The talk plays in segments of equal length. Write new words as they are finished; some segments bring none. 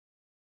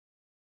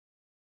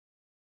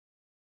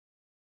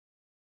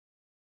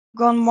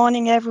Good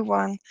morning,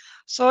 everyone.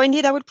 So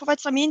indeed, I will provide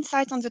some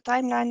insight on the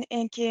timeline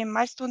and key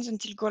milestones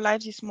until go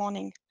live this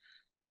morning.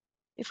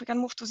 If we can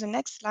move to the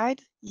next slide.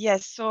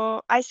 Yes,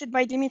 so I said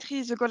by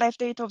Dimitri, the go live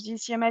date of the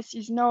ECMS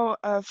is now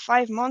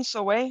 5 months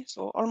away,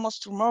 so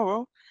almost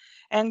tomorrow.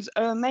 And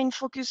main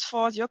focus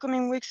for the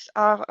upcoming weeks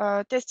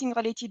are testing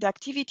related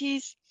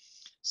activities.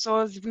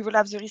 So we will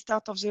have the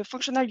restart of the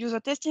functional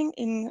user testing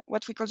in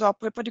what we call our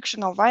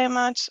pre-production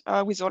environment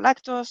with all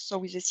actors, so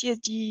with the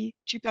CSD,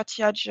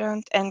 two-party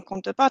agent, and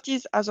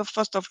counterparties as of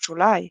 1st of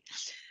July.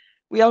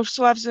 We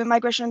also have the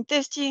migration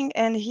testing,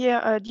 and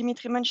here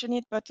Dimitri mentioned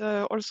it, but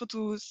also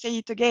to say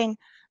it again,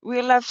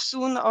 we'll have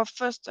soon our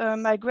first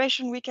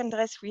migration weekend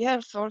dress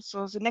rehearsal,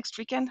 so the next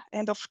weekend,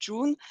 end of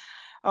June,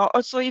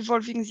 also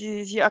evolving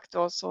the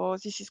actors. So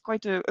this is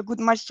quite a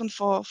good milestone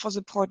for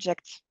the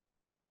project.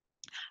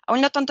 I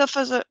will not enter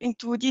further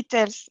into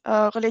details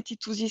related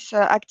to these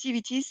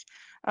activities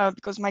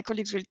because my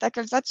colleagues will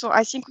tackle that. So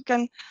I think we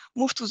can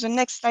move to the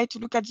next slide to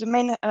look at the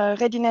main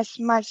readiness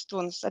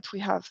milestones that we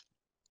have.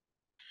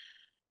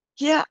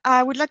 Here,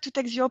 I would like to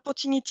take the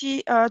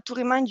opportunity to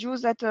remind you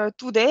that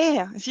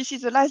today, this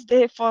is the last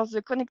day for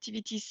the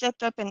connectivity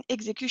setup and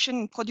execution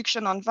in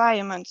production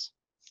environments.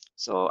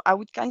 So I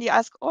would kindly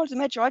ask all the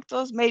major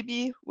actors,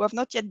 maybe who have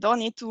not yet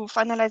done it, to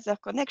finalize their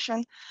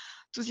connection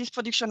to this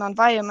production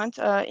environment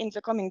in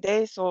the coming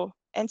days. So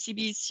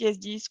NCBs,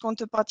 CSDs,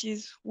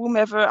 counterparties,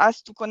 whomever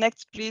has to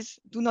connect, please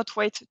do not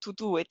wait to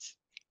do it.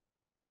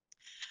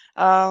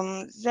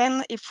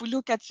 Then if we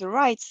look at the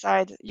right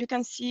side, you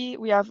can see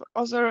we have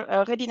other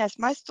readiness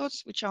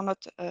milestones, which are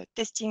not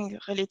testing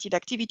related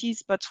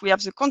activities, but we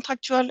have the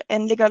contractual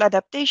and legal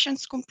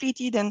adaptations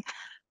completed and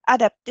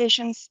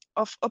adaptations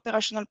of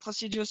operational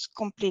procedures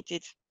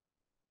completed.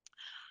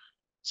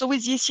 So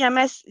with the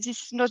ECMS,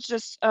 this is not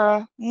just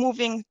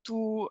moving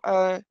to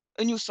a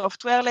new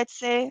software, let's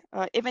say.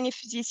 Even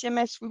if the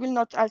ECMS, we will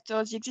not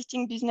alter the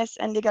existing business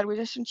and legal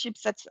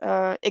relationships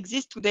that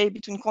exist today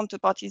between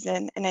counterparties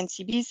and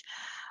NCBs.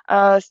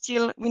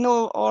 Still, we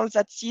know all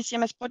that the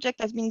ECMS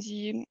project has been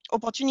the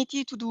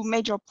opportunity to do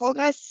major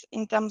progress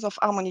in terms of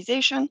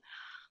harmonization.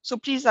 So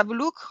please have a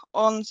look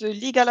on the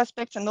legal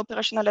aspects and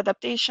operational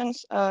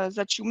adaptations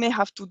that you may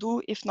have to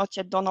do if not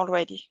yet done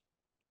already.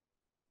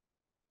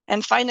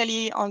 And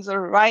finally, on the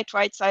right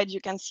side, you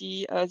can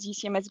see the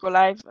ECMS go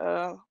live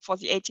for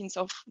the 18th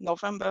of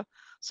November.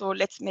 So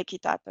let's make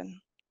it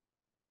happen.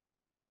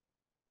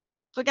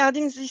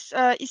 Regarding this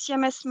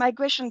ECMS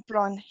migration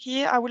plan,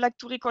 here I would like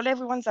to recall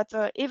everyone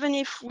that even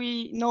if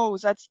we know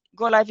that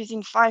go live is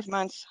in 5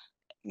 months,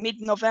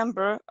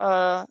 mid-November,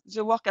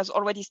 the work has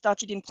already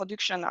started in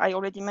production. I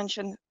already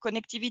mentioned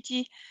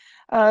connectivity,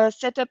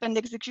 setup and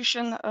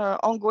execution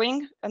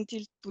ongoing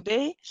until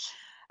today.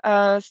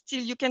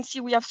 Still, you can see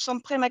we have some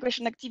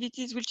pre-migration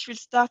activities which will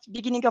start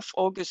beginning of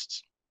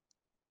August.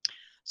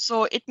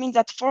 So it means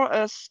that for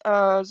us,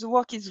 the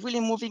work is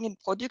really moving in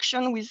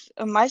production with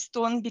a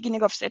milestone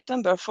beginning of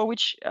September, for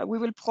which we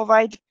will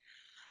provide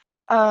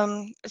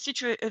an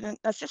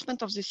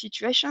assessment of the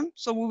situation.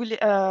 So we will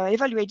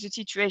evaluate the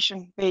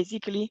situation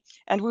basically,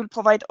 and we will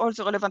provide all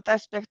the relevant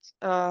aspects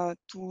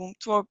to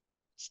our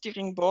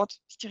steering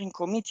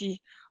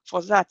committee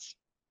for that.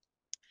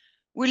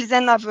 We'll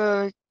then have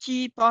a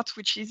key part,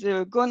 which is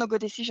a go-no-go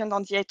decision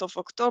on the 8th of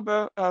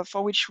October,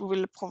 for which we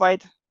will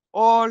provide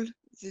all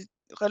the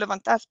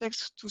relevant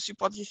aspects to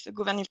support this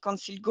Governing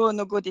Council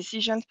go-no-go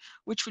decision,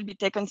 which will be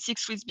taken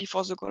 6 weeks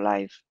before the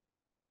go-live.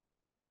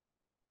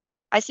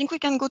 I think we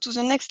can go to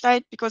the next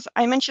slide because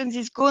I mentioned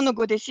this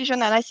go-no-go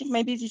decision, and I think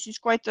maybe this is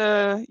quite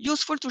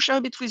useful to share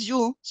a bit with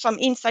you some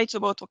insights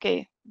about,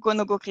 okay,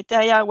 go-no-go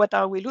criteria, what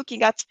are we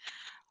looking at?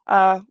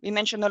 We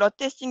mentioned a lot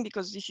testing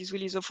because this is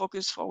really the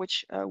focus for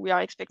which we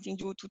are expecting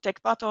you to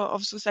take part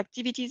of those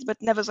activities. But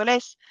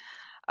nevertheless,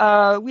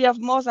 we have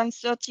more than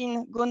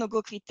 13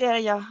 go-no-go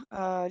criteria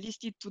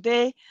listed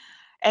today,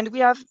 and we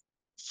have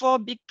 4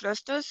 big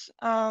clusters.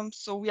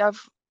 So we have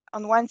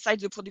on one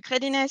side the product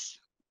readiness,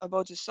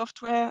 about the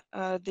software,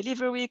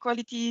 delivery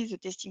quality, the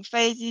testing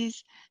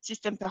phases,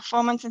 system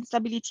performance and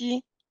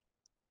stability.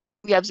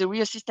 We have the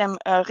real system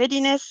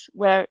readiness,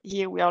 where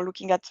here we are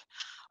looking at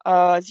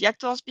the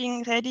actors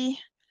being ready.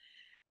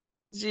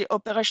 The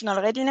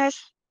operational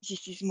readiness,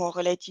 this is more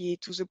related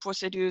to the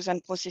procedures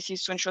and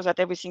processes to ensure that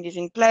everything is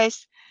in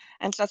place.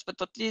 And last but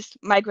not least,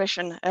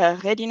 migration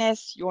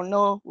readiness. You all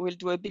know we will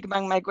do a big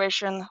bang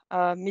migration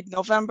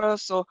mid-November.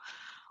 So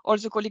all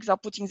the colleagues are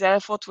putting their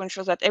effort to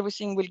ensure that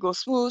everything will go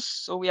smooth.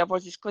 So we have all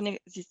these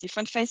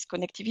different phases: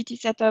 connectivity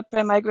setup,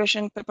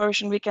 pre-migration,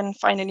 preparation weekend,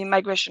 finally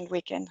migration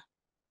weekend.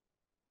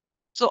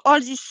 So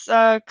all these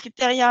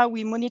criteria,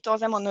 we monitor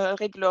them on a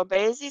regular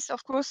basis,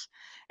 of course,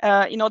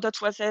 in order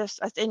to assess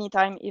at any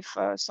time if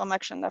some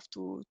action have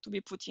to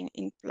be put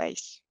in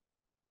place.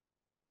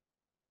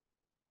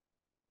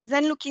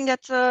 Then looking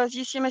at the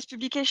ECMS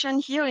publication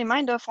here,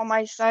 reminder from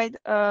my side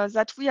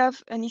that we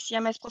have an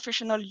ECMS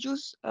professional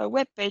use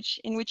webpage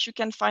in which you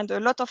can find a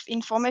lot of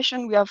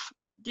information. We have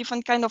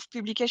different kind of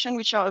publication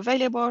which are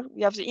available.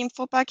 We have the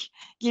info pack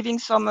giving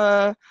some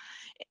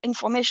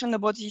information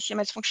about the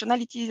ECMS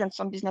functionalities and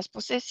some business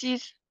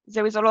processes.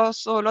 There is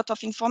also a lot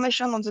of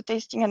information on the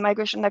testing and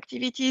migration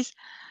activities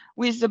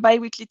with the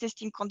bi-weekly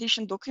testing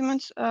condition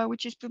document,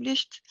 which is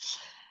published.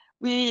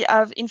 We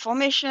have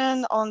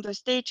information on the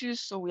status,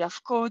 so we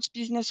have codes,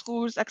 business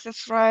rules,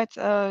 access rights,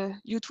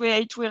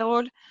 U2A, A2A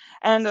role,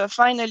 and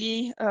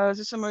finally,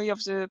 the summary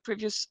of the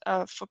previous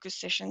focus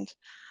sessions,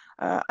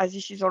 as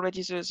this is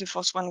already the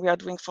first one we are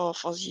doing for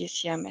the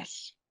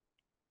ECMS.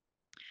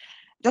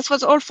 That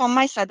was all from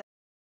my side.